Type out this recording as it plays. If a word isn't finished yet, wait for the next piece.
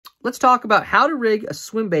let's talk about how to rig a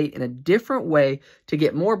swim bait in a different way to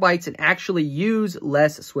get more bites and actually use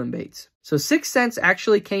less swim baits. So 6th Sense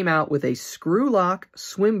actually came out with a screw lock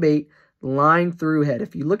swim bait line through head.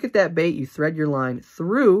 If you look at that bait, you thread your line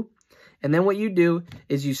through, and then what you do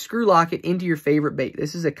is you screw lock it into your favorite bait.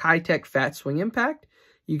 This is a Kitech Fat Swing Impact.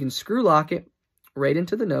 You can screw lock it right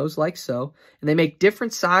into the nose like so. And they make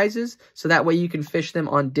different sizes, so that way you can fish them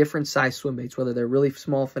on different size swim baits, whether they're really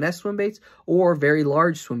small finesse swim baits or very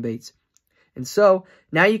large swim baits. And so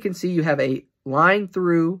now you can see you have a line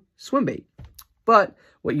through swim bait. But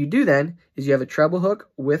what you do then is you have a treble hook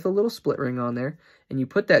with a little split ring on there, and you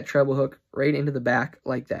put that treble hook right into the back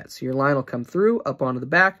like that. So your line will come through up onto the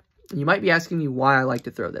back. And you might be asking me why I like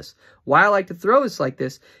to throw this. Why I like to throw this like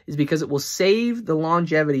this is because it will save the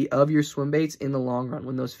longevity of your swim baits in the long run.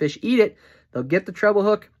 When those fish eat it, they'll get the treble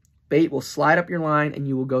hook, bait will slide up your line, and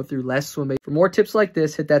you will go through less swim bait. For more tips like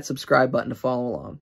this, hit that subscribe button to follow along.